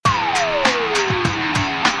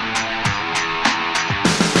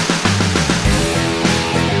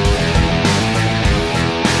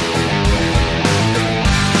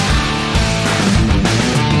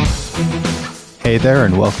Hey there,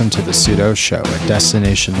 and welcome to the Pseudo Show, a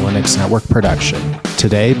Destination Linux Network production.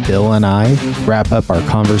 Today, Bill and I wrap up our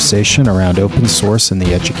conversation around open source in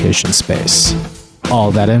the education space.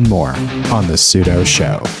 All that and more on the Pseudo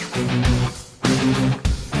Show.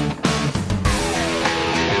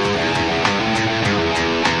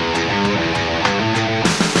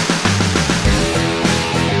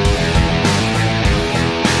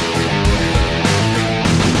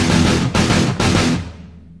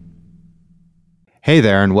 Hey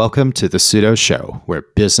there, and welcome to the Pseudo Show, where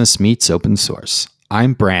business meets open source.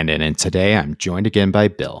 I'm Brandon, and today I'm joined again by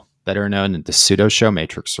Bill, better known in the Pseudo Show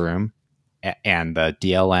Matrix room and the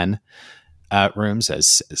DLN rooms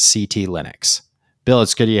as CT Linux. Bill,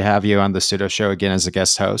 it's good to have you on the Pseudo Show again as a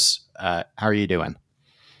guest host. How are you doing?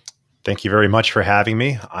 Thank you very much for having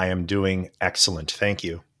me. I am doing excellent. Thank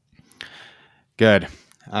you. Good.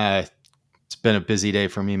 It's been a busy day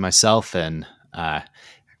for me myself, and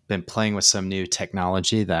been playing with some new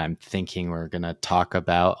technology that I'm thinking we're going to talk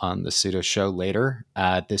about on the Pseudo Show later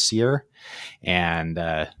this year. And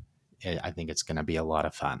I think it's going to be a lot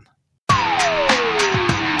of fun.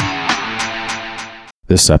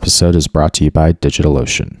 This episode is brought to you by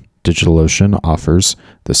DigitalOcean. DigitalOcean offers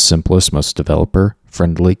the simplest, most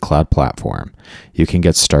developer-friendly cloud platform. You can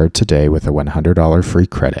get started today with a $100 free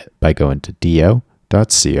credit by going to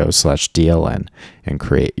do.co/DLN and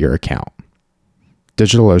create your account.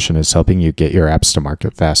 DigitalOcean is helping you get your apps to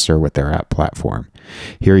market faster with their app platform.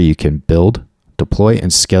 Here you can build, deploy,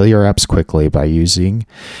 and scale your apps quickly by using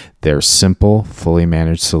their simple, fully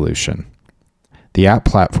managed solution. The app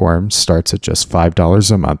platform starts at just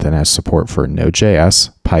 $5 a month and has support for Node.js,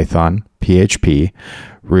 Python, PHP,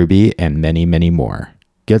 Ruby, and many, many more.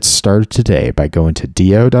 Get started today by going to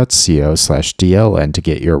do.co/DLN to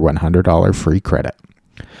get your $100 free credit.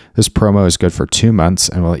 This promo is good for 2 months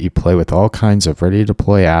and will let you play with all kinds of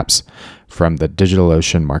ready-to-deploy apps from the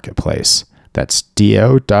DigitalOcean marketplace. That's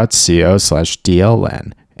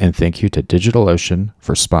do.co/DLN. And thank you to DigitalOcean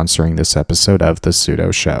for sponsoring this episode of The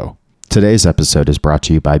Pseudo Show. Today's episode is brought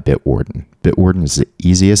to you by Bitwarden. Bitwarden is the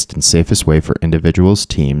easiest and safest way for individuals,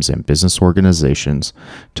 teams, and business organizations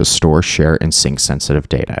to store, share, and sync sensitive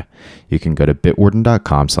data. You can go to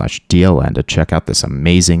bitwarden.com/DLN to check out this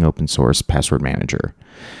amazing open source password manager.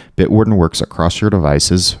 Bitwarden works across your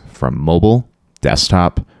devices from mobile,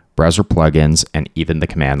 desktop, browser plugins, and even the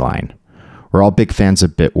command line. We're all big fans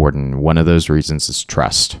of Bitwarden. One of those reasons is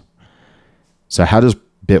trust. So how does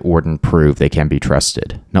Bitwarden prove they can be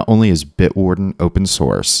trusted? Not only is Bitwarden open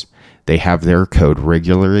source, they have their code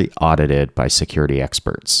regularly audited by security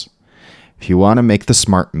experts. If you want to make the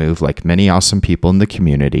smart move like many awesome people in the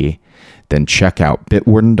community, then check out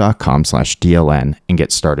bitwarden.com/DLN and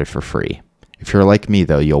get started for free. If you're like me,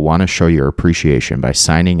 though, you'll want to show your appreciation by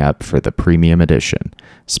signing up for the premium edition,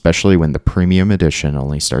 especially when the premium edition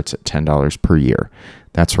only starts at $10 per year.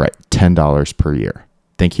 That's right, $10 per year.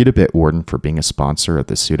 Thank you to Bitwarden for being a sponsor of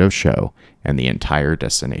the Pseudo Show and the entire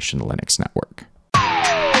Destination Linux network.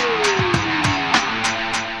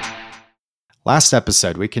 Last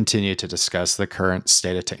episode, we continued to discuss the current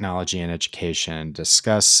state of technology in education and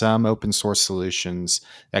discuss some open source solutions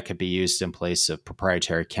that could be used in place of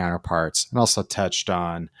proprietary counterparts, and also touched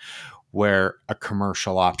on where a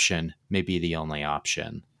commercial option may be the only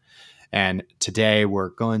option. And today we're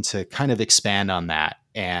going to kind of expand on that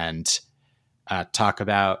and talk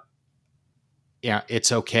about,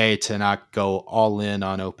 it's okay to not go all in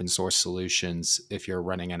on open source solutions if you're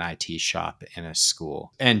running an IT shop in a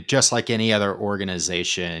school. And just like any other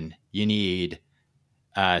organization, you need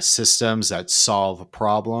systems that solve a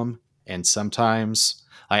problem. And sometimes,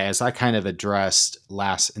 as I kind of addressed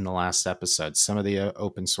in the last episode, some of the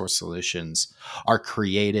open source solutions are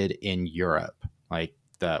created in Europe. Like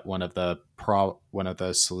one of the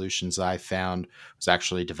solutions I found was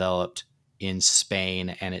actually developed in Spain,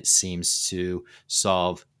 and it seems to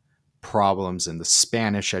solve problems in the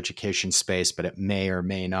Spanish education space, but it may or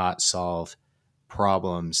may not solve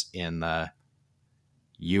problems in the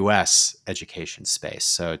US education space.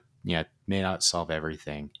 So, it may not solve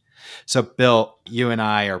everything. So, Bill, you and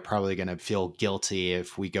I are probably going to feel guilty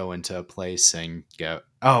if we go into a place and go,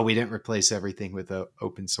 oh, we didn't replace everything with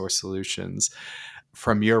open source solutions.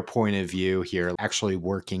 From your point of view here, actually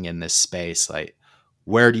working in this space, like,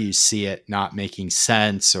 where do you see it not making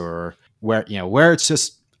sense, or where it's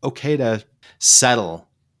just okay to settle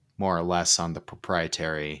more or less on the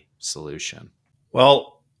proprietary solution?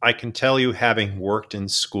 Well, I can tell you, having worked in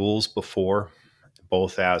schools before,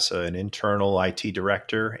 both as an internal IT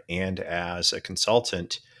director and as a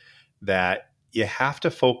consultant, that you have to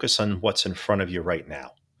focus on what's in front of you right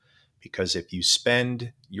now. Because if you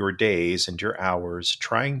spend your days and your hours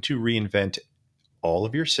trying to reinvent all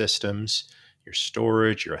of your systems, your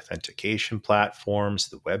storage, your authentication platforms,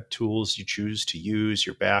 the web tools you choose to use,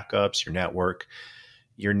 your backups, your network,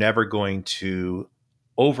 you're never going to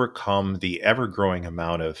overcome the ever growing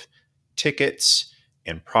amount of tickets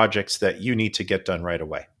and projects that you need to get done right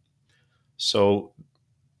away. So,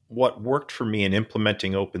 what worked for me in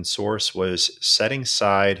implementing open source was setting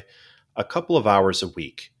aside a couple of hours a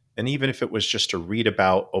week. And even if it was just to read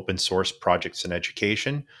about open source projects in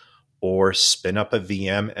education or spin up a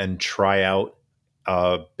VM and try out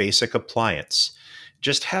a basic appliance,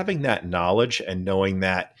 just having that knowledge and knowing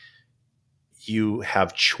that you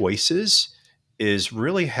have choices is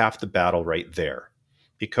really half the battle right there.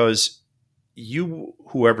 Because you,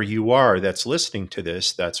 whoever you are that's listening to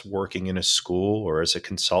this, that's working in a school or as a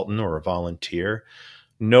consultant or a volunteer,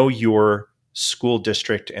 know your school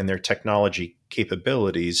district and their technology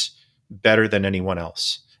capabilities better than anyone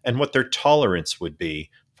else, and what their tolerance would be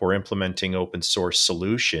for implementing open source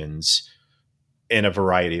solutions in a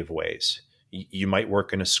variety of ways. You might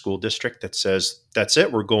work in a school district that says, that's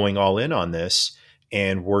it, we're going all in on this,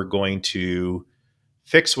 and we're going to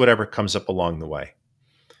fix whatever comes up along the way.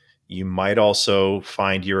 You might also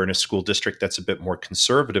find you're in a school district that's a bit more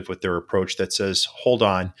conservative with their approach that says, hold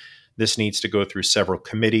on, this needs to go through several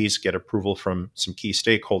committees, get approval from some key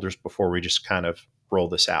stakeholders before we just kind of roll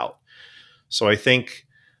this out. So I think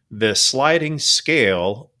the sliding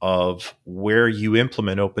scale of where you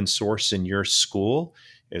implement open source in your school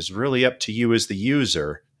is really up to you as the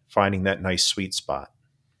user, finding that nice sweet spot.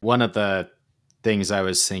 One of the things I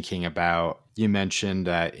was thinking about, you mentioned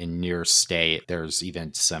that in your state, there's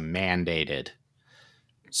even some mandated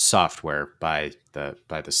software by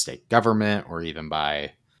the state government or even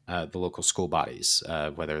by the local school bodies,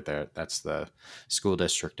 whether that's the school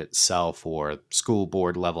district itself or school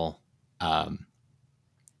board level. Um,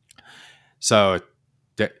 so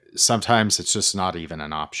sometimes it's just not even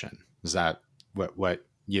an option. Is that what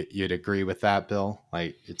you'd agree with that, Bill?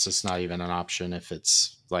 Like, it's just not even an option if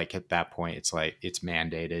it's like at that point, it's like it's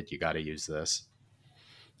mandated. You got to use this.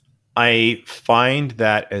 I find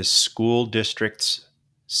that as school districts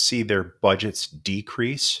see their budgets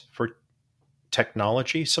decrease for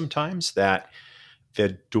technology sometimes, that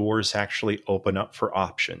the doors actually open up for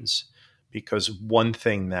options. Because one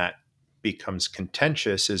thing that becomes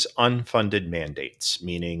contentious is unfunded mandates,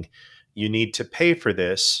 meaning you need to pay for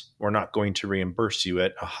this. We're not going to reimburse you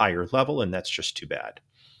at a higher level, and that's just too bad.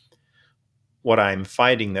 What I'm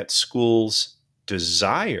finding that schools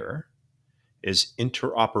desire is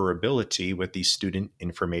interoperability with the student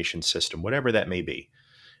information system, whatever that may be.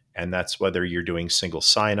 And that's whether you're doing single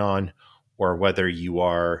sign on or whether you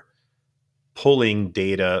are pulling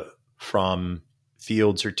data from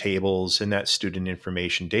fields or tables in that student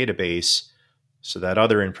information database so that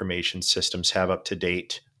other information systems have up to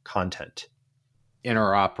date content.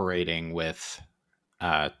 Interoperating with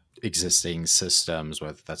uh, existing systems,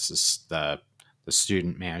 whether that's the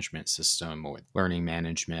student management system or learning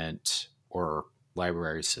management or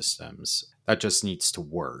library systems, that just needs to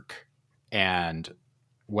work. And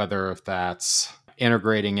whether if that's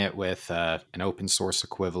integrating it with an open source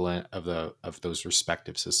equivalent of those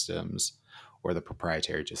respective systems or the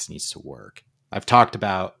proprietary, just needs to work. I've talked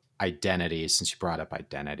about identity since you brought up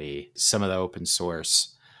identity. Some of the open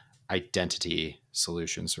source identity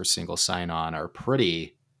solutions for single sign-on are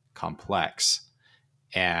pretty complex,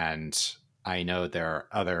 and I know there are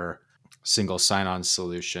other single sign-on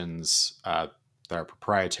solutions that are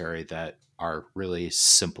proprietary that are really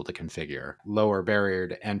simple to configure. Lower barrier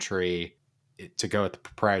to entry. To go with the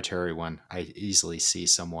proprietary one, I easily see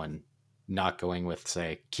someone not going with,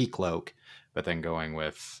 say, Keycloak, but then going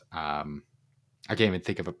with I can't even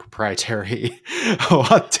think of a proprietary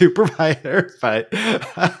OAuth2 provider, but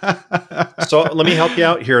So let me help you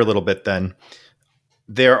out here a little bit then.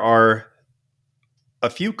 There are a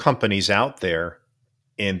few companies out there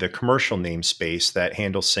in the commercial namespace that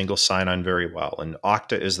handle single sign-on very well, and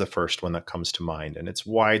Okta is the first one that comes to mind, and it's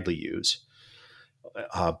widely used.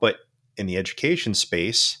 But in the education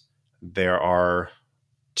space, there are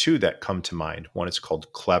two that come to mind. One is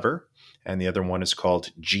called Clever, and the other one is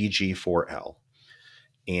called GG4L.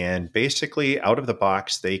 And basically, out of the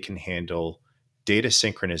box, they can handle data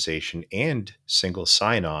synchronization and single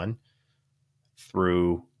sign-on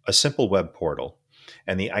through a simple web portal.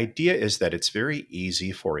 And the idea is that it's very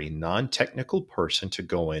easy for a non-technical person to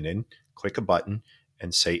go in and click a button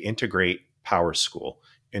and say, integrate PowerSchool,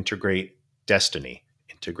 integrate Destiny,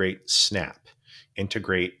 integrate Snap,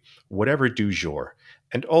 integrate whatever du jour,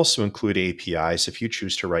 and also include APIs if you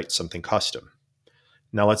choose to write something custom.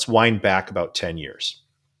 Now let's wind back about 10 years.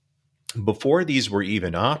 Before these were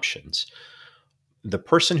even options, the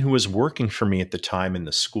person who was working for me at the time in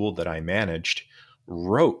the school that I managed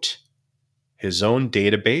wrote his own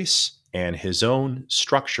database and his own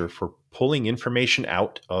structure for pulling information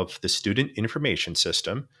out of the student information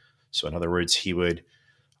system. So, in other words, he would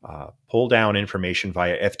pull down information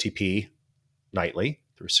via FTP nightly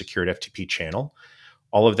through a secured FTP channel.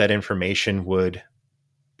 All of that information would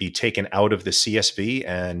be taken out of the CSV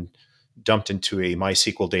and dumped into a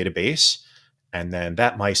MySQL database. And then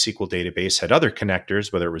that MySQL database had other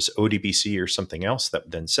connectors, whether it was ODBC or something else, that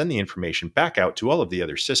would then send the information back out to all of the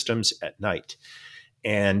other systems at night.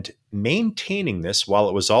 And maintaining this, while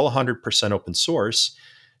it was all 100% open source,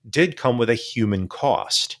 did come with a human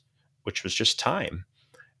cost, which was just time.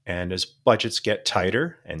 And as budgets get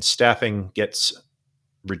tighter and staffing gets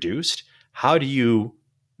reduced, how do you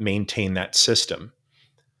maintain that system?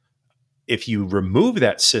 If you remove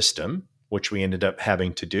that system, which we ended up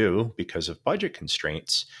having to do because of budget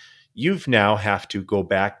constraints, you've now have to go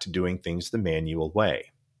back to doing things the manual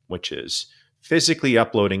way, which is physically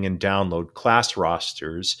uploading and download class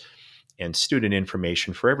rosters and student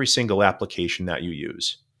information for every single application that you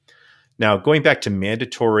use. Now, going back to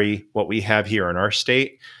mandatory, what we have here in our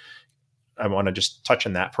state, I want to just touch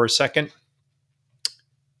on that for a second.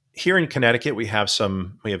 Here in Connecticut, we have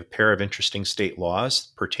a pair of interesting state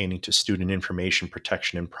laws pertaining to student information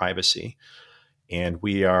protection and privacy. And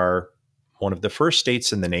we are one of the first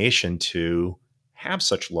states in the nation to have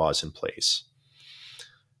such laws in place.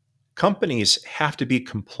 Companies have to be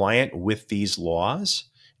compliant with these laws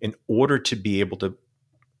in order to be able to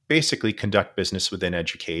basically conduct business within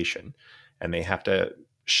education. And they have to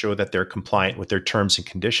show that they're compliant with their terms and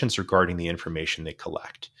conditions regarding the information they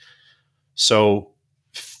collect. So,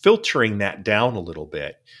 filtering that down a little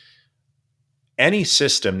bit, any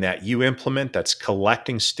system that you implement that's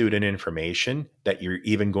collecting student information that you're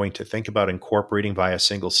even going to think about incorporating via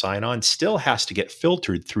single sign-on still has to get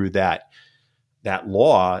filtered through that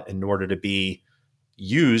law in order to be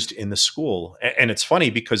used in the school. And it's funny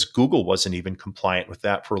because Google wasn't even compliant with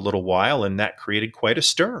that for a little while, and that created quite a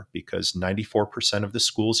stir because 94% of the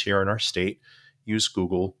schools here in our state use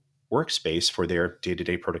Google Workspace for their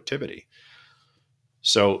day-to-day productivity.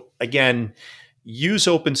 So again, use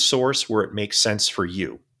open source where it makes sense for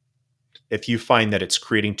you. If you find that it's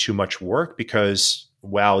creating too much work because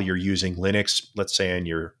while you're using Linux, let's say on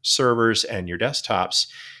your servers and your desktops,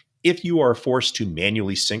 if you are forced to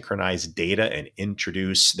manually synchronize data and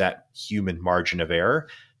introduce that human margin of error,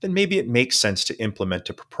 then maybe it makes sense to implement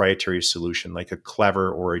a proprietary solution like a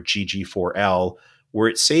Clever or a GG4L, where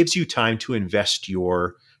it saves you time to invest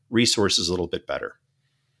your resources a little bit better.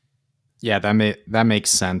 Yeah, that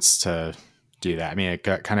makes sense to do that. I mean, it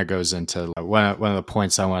kind of goes into one of the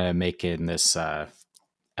points I want to make in this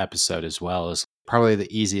episode as well is probably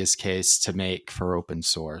the easiest case to make for open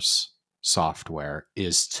source software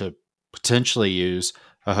is to potentially use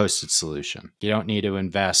a hosted solution. You don't need to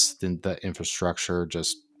invest in the infrastructure,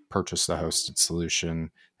 just purchase the hosted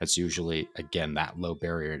solution. That's usually, again, that low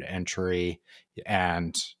barrier to entry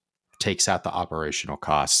and takes out the operational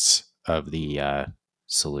costs of the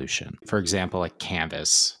solution. For example, like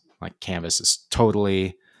Canvas. Like Canvas is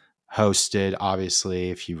totally hosted. Obviously,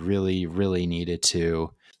 if you really, really needed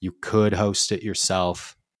to, you could host it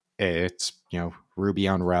yourself. It's, Ruby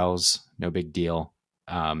on Rails, no big deal.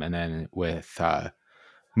 And then with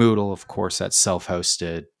Moodle, of course, that's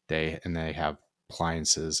self-hosted. They have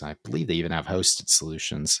appliances. I believe they even have hosted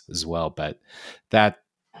solutions as well. But that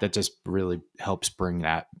just really helps bring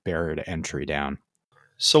that barrier to entry down.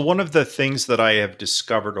 So, one of the things that I have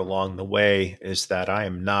discovered along the way is that I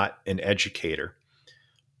am not an educator,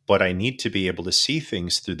 but I need to be able to see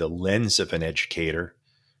things through the lens of an educator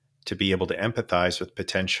to be able to empathize with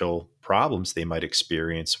potential problems they might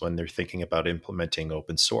experience when they're thinking about implementing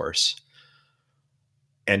open source.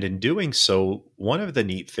 And in doing so, one of the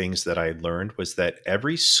neat things that I learned was that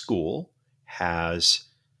every school has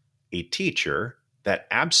a teacher that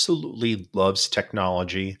absolutely loves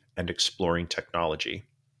technology and exploring technology.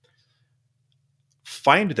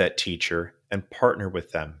 Find that teacher and partner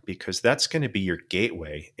with them because that's going to be your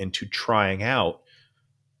gateway into trying out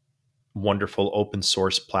wonderful open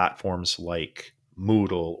source platforms like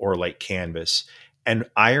Moodle or like Canvas and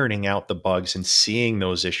ironing out the bugs and seeing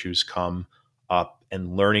those issues come up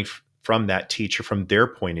and learning from that teacher from their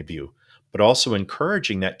point of view, but also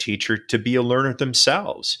encouraging that teacher to be a learner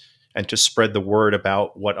themselves and to spread the word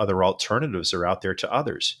about what other alternatives are out there to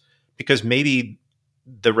others. Because maybe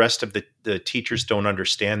the rest of the teachers don't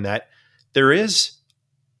understand that there is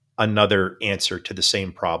another answer to the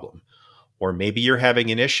same problem. Or maybe you're having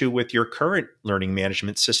an issue with your current learning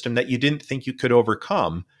management system that you didn't think you could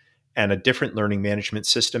overcome. And a different learning management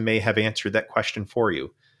system may have answered that question for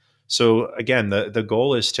you. So again, the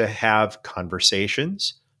goal is to have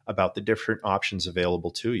conversations about the different options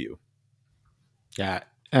available to you. Yeah.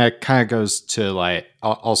 And it kind of goes to like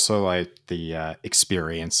also like the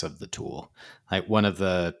experience of the tool. Like one of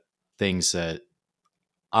the things that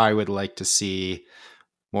I would like to see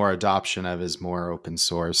more adoption of is more open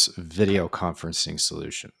source video conferencing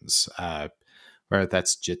solutions, whether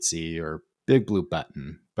that's Jitsi or Big Blue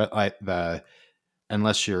Button. But like the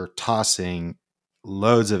unless you're tossing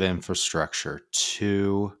loads of infrastructure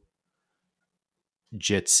to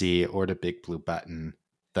Jitsi or to Big Blue Button,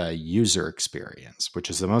 the user experience, which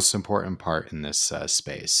is the most important part in this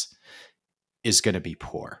space, is going to be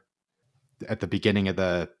poor. At the beginning of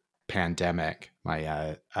the pandemic,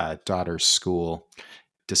 my daughter's school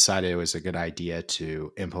decided it was a good idea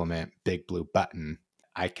to implement Big Blue Button.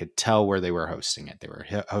 I could tell where they were hosting it. They were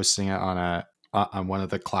hosting it on one of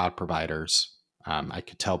the cloud providers. I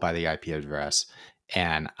could tell by the IP address,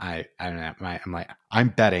 and I'm like, I'm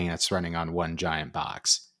betting it's running on one giant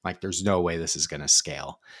box. Like, there's no way this is going to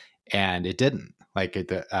scale, and it didn't. Like,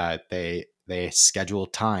 they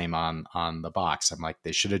scheduled time on the box. I'm like,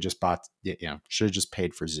 they should have just bought, should have just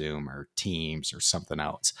paid for Zoom or Teams or something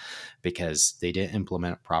else, because they didn't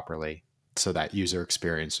implement it properly. So that user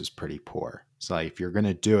experience was pretty poor. So like, if you're going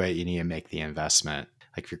to do it, you need to make the investment.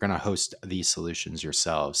 Like if you're going to host these solutions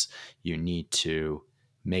yourselves, you need to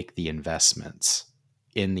make the investments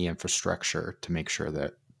in the infrastructure to make sure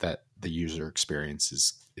that the user experience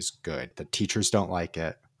is good. The teachers don't like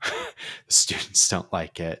it, the students don't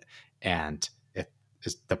like it, and if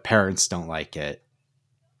the parents don't like it,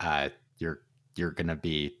 uh, you're you're going to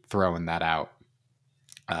be throwing that out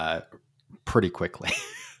uh, pretty quickly.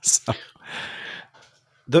 So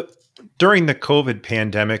The During the COVID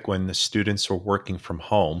pandemic, when the students were working from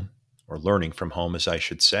home, or learning from home, as I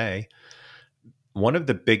should say, one of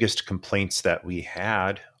the biggest complaints that we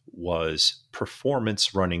had was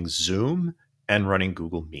performance running Zoom and running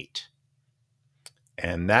Google Meet.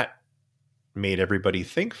 And that made everybody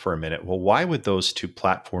think for a minute, well, why would those two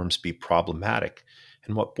platforms be problematic?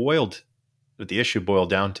 And what the issue boiled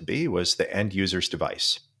down to be was the end user's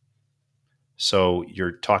device. So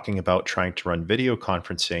you're talking about trying to run video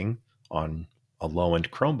conferencing on a low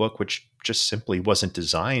end Chromebook, which just simply wasn't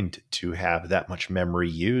designed to have that much memory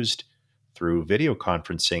used through video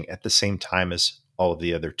conferencing at the same time as all of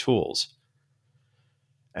the other tools.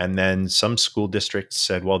 And then some school districts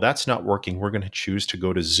said, well, that's not working. We're going to choose to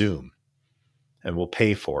go to Zoom and we'll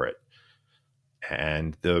pay for it.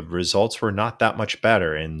 And the results were not that much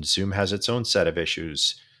better. And Zoom has its own set of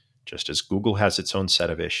issues, just as Google has its own set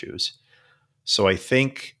of issues. So I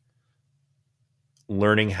think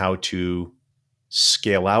learning how to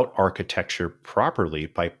scale out architecture properly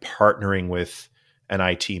by partnering with an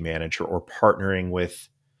IT manager or partnering with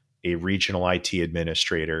a regional IT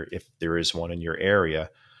administrator, if there is one in your area,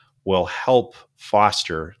 will help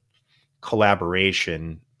foster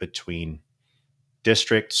collaboration between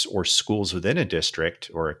districts or schools within a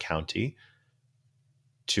district or a county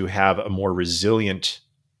to have a more resilient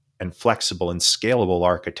and flexible and scalable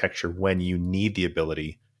architecture when you need the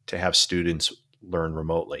ability to have students learn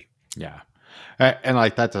remotely. yeah. And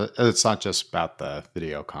like that, it's not just about the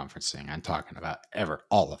video conferencing. I'm talking about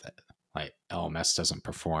all of it. Like LMS doesn't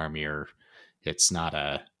perform, it's not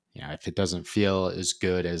if it doesn't feel as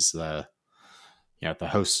good as the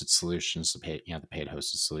hosted solutions, the paid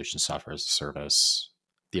hosted solution software as a service,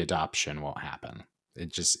 the adoption won't happen.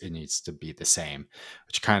 It needs to be the same,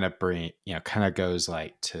 which kind of goes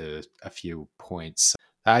like to a few points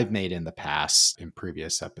I've made in the past in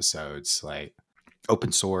previous episodes. Like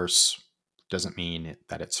open source doesn't mean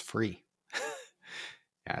that it's free.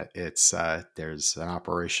 Yeah, it's there's an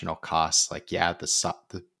operational cost. Like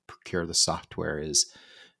the procure the software is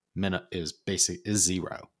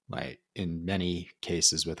zero. Like in many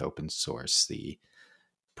cases with open source, the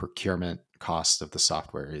procurement cost of the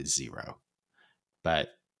software is zero. But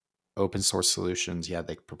open source solutions, yeah,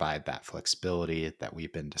 they provide that flexibility that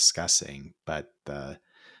we've been discussing, but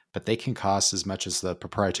they can cost as much as the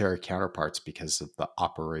proprietary counterparts because of the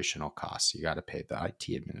operational costs. You got to pay the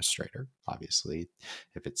IT administrator, obviously.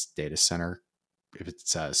 If it's data center, if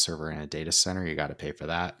it's a server in a data center, you got to pay for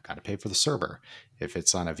that. Got to pay for the server. If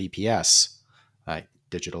it's on a VPS, like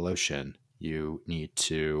DigitalOcean, you need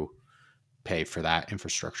to pay for that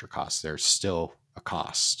infrastructure cost. There's still a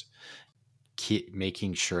cost. Keep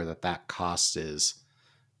making sure that that cost is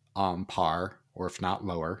on par, or if not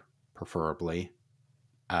lower, preferably.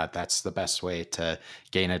 That's the best way to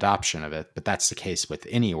gain adoption of it. But that's the case with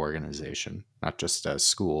any organization, not just a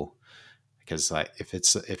school. because like if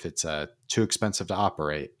it's too expensive to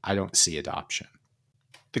operate, I don't see adoption.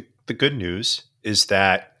 The good news is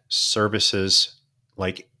that services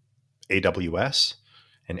like AWS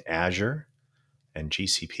and Azure and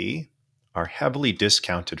GCP are heavily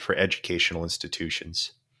discounted for educational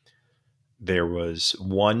institutions. There was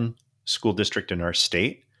one school district in our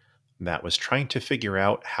state that was trying to figure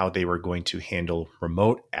out how they were going to handle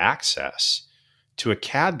remote access to a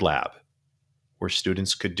CAD lab where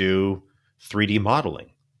students could do 3D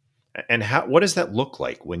modeling. And what does that look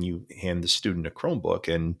like when you hand the student a Chromebook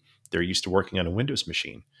and they're used to working on a Windows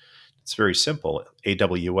machine? It's very simple.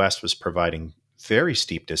 AWS was providing very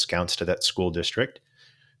steep discounts to that school district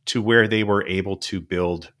to where they were able to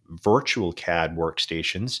build virtual CAD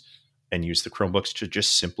workstations and use the Chromebooks to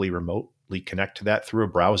just simply remotely connect to that through a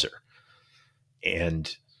browser.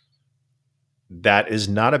 And that is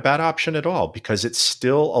not a bad option at all because it's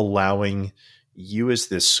still allowing you as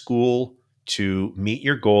this school to meet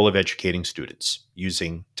your goal of educating students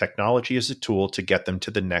using technology as a tool to get them to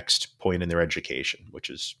the next point in their education, which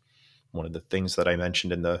is one of the things that I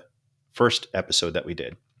mentioned in the first episode that we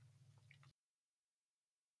did.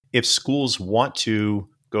 If schools want to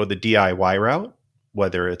go the DIY route,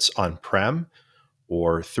 whether it's on-prem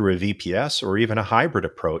or through a VPS or even a hybrid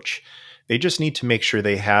approach, they just need to make sure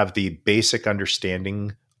they have the basic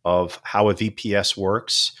understanding of how a VPS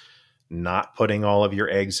works, not putting all of your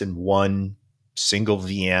eggs in one single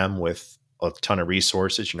VM with a ton of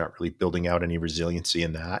resources. You're not really building out any resiliency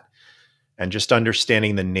in that. And just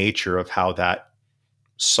understanding the nature of how that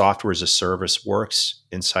software as a service works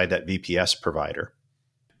inside that VPS provider.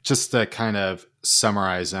 Just to kind of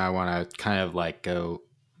summarize, and I want to kind of like go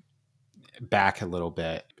back a little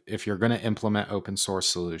bit. If you're going to implement open source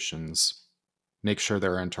solutions, make sure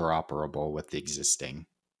they're interoperable with the existing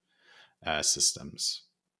systems.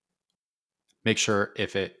 Make sure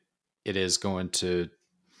if it is going to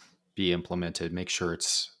be implemented, make sure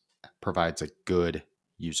it's provides a good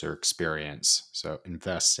user experience. So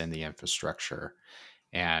invest in the infrastructure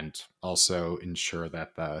and also ensure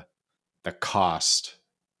that the cost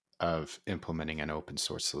of implementing an open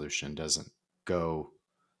source solution doesn't go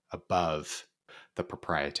above the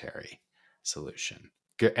proprietary solution.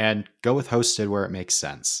 And go with hosted where it makes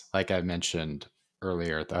sense. Like I mentioned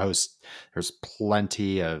earlier, there's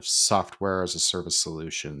plenty of software as a service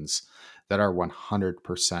solutions that are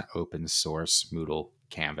 100% open source. Moodle,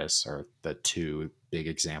 Canvas are the two big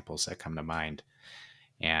examples that come to mind.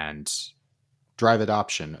 And drive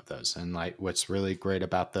adoption of those. And like what's really great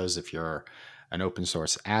about those, if you're an open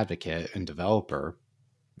source advocate and developer,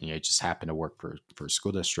 you just happen to work for a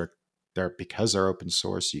school district, because they're open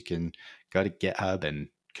source, you can go to GitHub and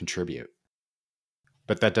contribute.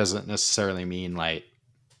 But that doesn't necessarily mean like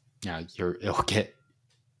it'll get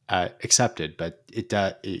accepted, but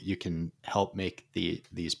you can help make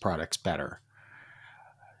these products better.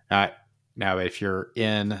 Now, if you're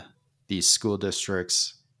in these school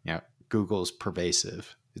districts, Google's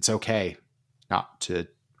pervasive. It's okay not to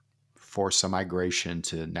force a migration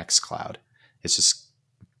to Nextcloud. It's just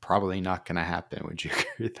probably not going to happen. Would you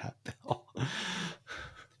agree with that, Bill?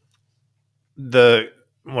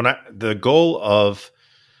 The goal of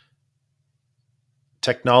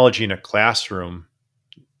technology in a classroom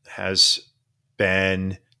has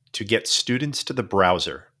been to get students to the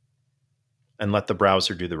browser and let the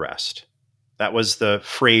browser do the rest. That was the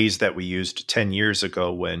phrase that we used 10 years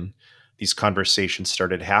ago when these conversations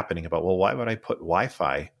started happening about, well, why would I put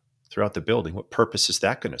Wi-Fi throughout the building? What purpose is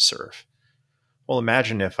that going to serve? Well,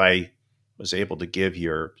 imagine if I was able to give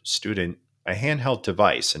your student a handheld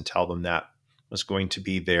device and tell them that was going to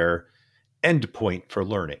be their endpoint for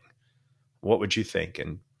learning. What would you think?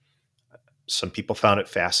 And some people found it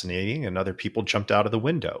fascinating and other people jumped out of the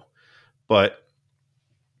window. But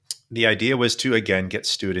the idea was to, again, get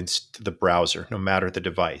students to the browser, no matter the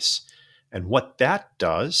device. And what that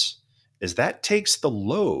does is that takes the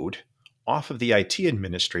load off of the IT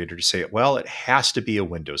administrator to say, well, it has to be a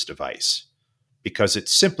Windows device because it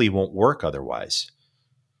simply won't work otherwise.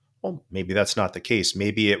 Well, maybe that's not the case.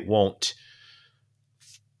 Maybe it won't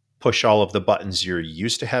push all of the buttons you're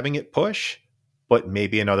used to having it push, but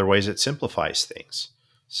maybe in other ways it simplifies things.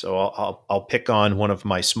 So I'll pick on one of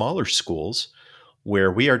my smaller schools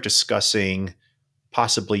where we are discussing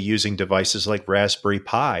possibly using devices like Raspberry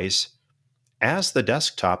Pis as the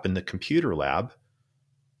desktop in the computer lab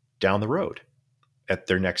down the road at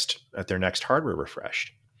their next hardware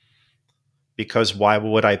refresh. Because why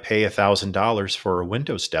would I pay $1,000 for a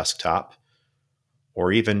Windows desktop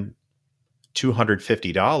or even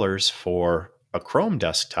 $250 for a Chrome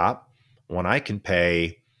desktop when I can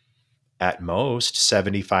pay at most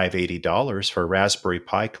 $75, $80 for a Raspberry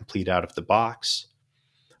Pi complete out of the box.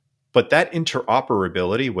 But that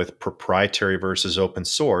interoperability with proprietary versus open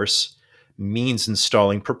source means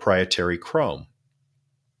installing proprietary Chrome,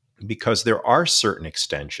 because there are certain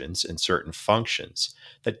extensions and certain functions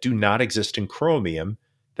that do not exist in Chromium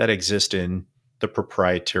that exist in the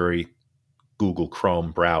proprietary Google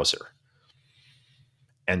Chrome browser.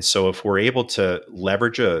 And so, if we're able to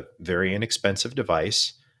leverage a very inexpensive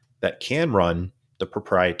device that can run the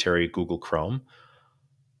proprietary Google Chrome,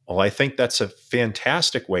 well, I think that's a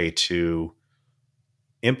fantastic way to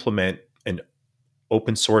implement an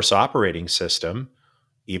open source operating system,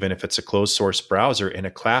 even if it's a closed source browser, in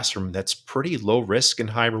a classroom that's pretty low risk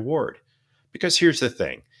and high reward. Because here's the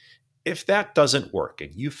thing, if that doesn't work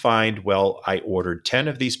and you find, well, I ordered 10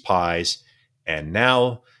 of these pies and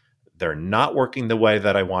now they're not working the way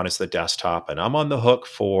that I want as the desktop, and I'm on the hook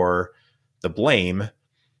for the blame,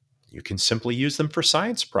 you can simply use them for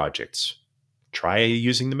science projects. Try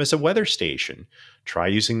using them as a weather station. Try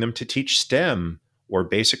using them to teach STEM or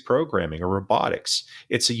basic programming or robotics.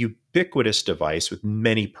 It's a ubiquitous device with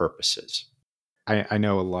many purposes. I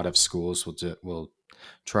know a lot of schools will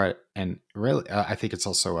try, and really, I think it's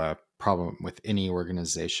also a problem with any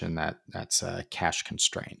organization that's cash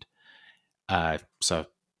constrained. So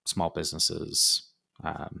small businesses,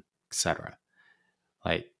 etc.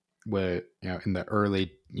 Like what in the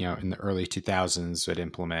early 2000s would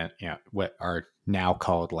implement what are now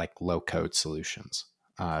called like low code solutions,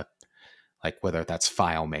 like whether that's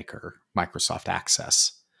FileMaker, Microsoft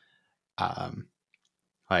Access, um,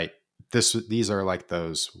 like these are like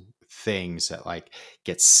those things that like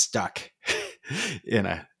get stuck in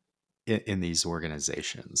in these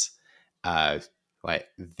organizations. uh like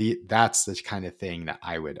that's the kind of thing that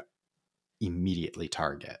I would immediately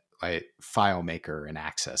target, like FileMaker and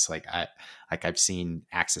Access. I've seen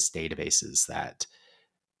Access databases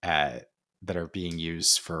uh that are being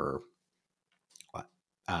used for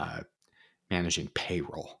uh managing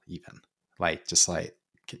payroll, even like just like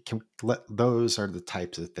those are the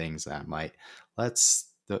types of things that I'm like,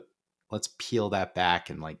 let's let's peel that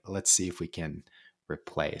back and like let's see if we can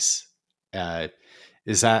replace. uh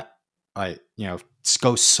is that like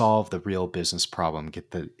go solve the real business problem,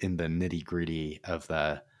 get the in the nitty gritty of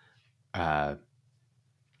the uh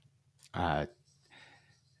uh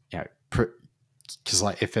yeah because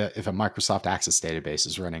like if a Microsoft Access database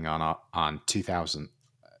is running on 2000,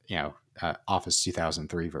 Office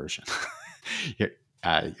 2003 version, you're,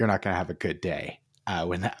 you're not going to have a good day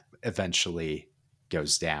when that eventually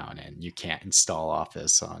goes down and you can't install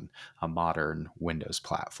Office on a modern Windows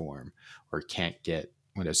platform, or can't get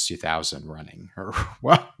Windows 2000 running, or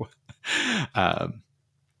well, um,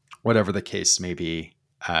 whatever the case may be.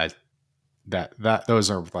 That those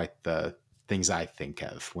are like the things I think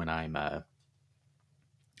of when I'm uh,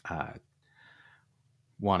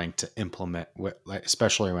 wanting to implement, like,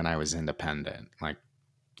 especially when I was independent. Like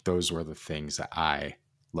those were the things that I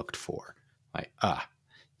looked for. Like,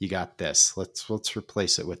 you got this. Let's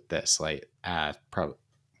replace it with this. Like, probably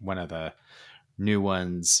one of the new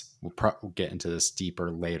ones. We'll get into this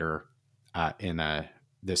deeper later. In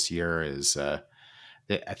this year is I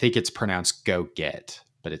think it's pronounced Go Get,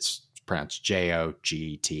 but it's pronounced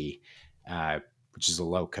JOGT, which is a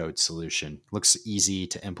low code solution. Looks easy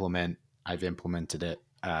to implement. I've implemented it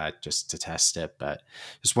just to test it, but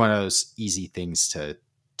it's one of those easy things to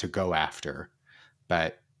go after.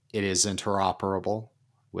 But it is interoperable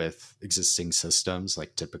with existing systems,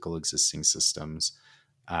 like typical existing systems.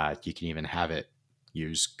 You can even have it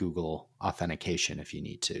use Google authentication if you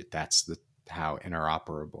need to. That's the how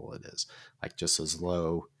interoperable it is. Like just as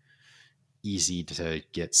low, easy to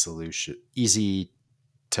get solution, easy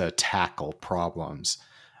to tackle problems.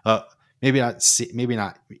 Uh, maybe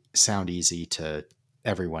not sound easy to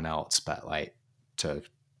everyone else, but like to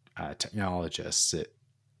technologists, it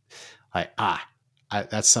like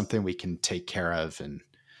that's something we can take care of and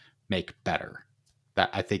make better. That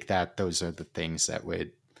I think that those are the things that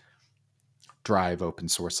would drive open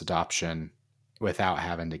source adoption without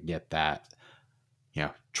having to get that,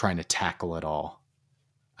 trying to tackle it all.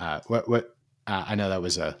 What I know that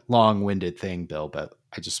was a long-winded thing, Bill, but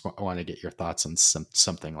I just want to get your thoughts on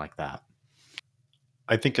something like that.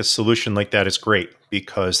 I think a solution like that is great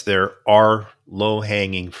because there are low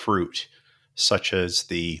hanging fruit, such as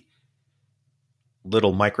the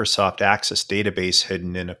little Microsoft Access database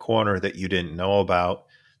hidden in a corner that you didn't know about,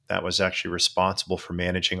 that was actually responsible for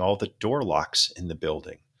managing all the door locks in the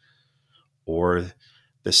building, or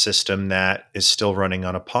the system that is still running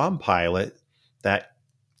on a Palm Pilot that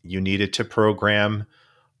you needed to program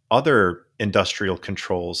other industrial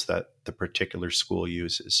controls that the particular school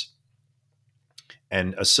uses.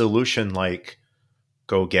 And a solution like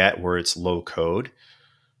GoGet, where it's low code,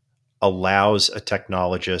 allows a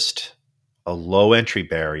technologist a low entry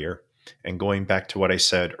barrier. And going back to what I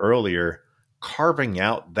said earlier, carving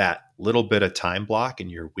out that little bit of time block in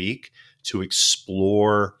your week to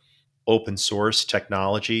explore open source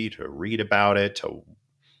technology, to read about it, to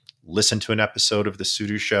listen to an episode of the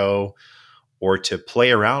Sudo Show, or to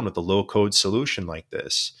play around with a low code solution like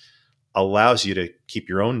this allows you to keep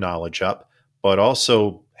your own knowledge up, but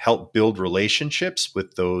also help build relationships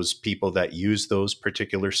with those people that use those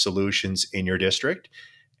particular solutions in your district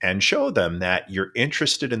and show them that you're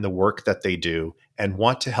interested in the work that they do and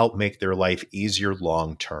want to help make their life easier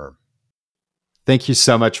long term. Thank you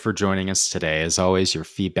so much for joining us today. As always, your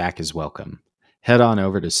feedback is welcome. Head on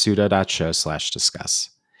over to sudo.show/discuss.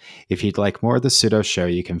 If you'd like more of the Sudo Show,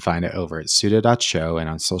 you can find it over at sudo.show and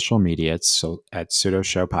on social media at Sudo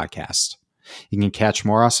Show Podcast. You can catch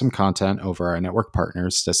more awesome content over our network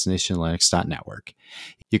partners, destinationlinux.network.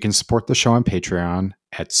 You can support the show on Patreon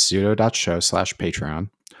at sudo.show/Patreon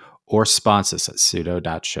or sponsors at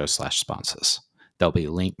sudo.show/sponsors. There'll be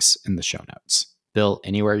links in the show notes. Bill,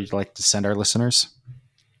 anywhere you'd like to send our listeners?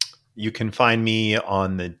 You can find me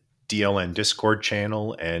on the DLN Discord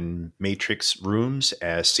channel and Matrix rooms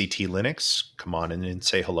as CT Linux. Come on in and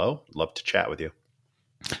say hello. Love to chat with you.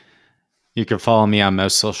 You can follow me on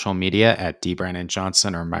most social media at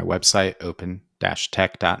dbrandonjohnson or my website,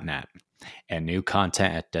 open-tech.net, and new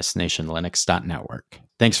content at destinationlinux.network.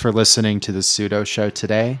 Thanks for listening to the Sudo Show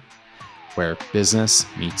today, where business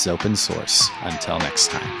meets open source. Until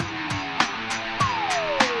next time.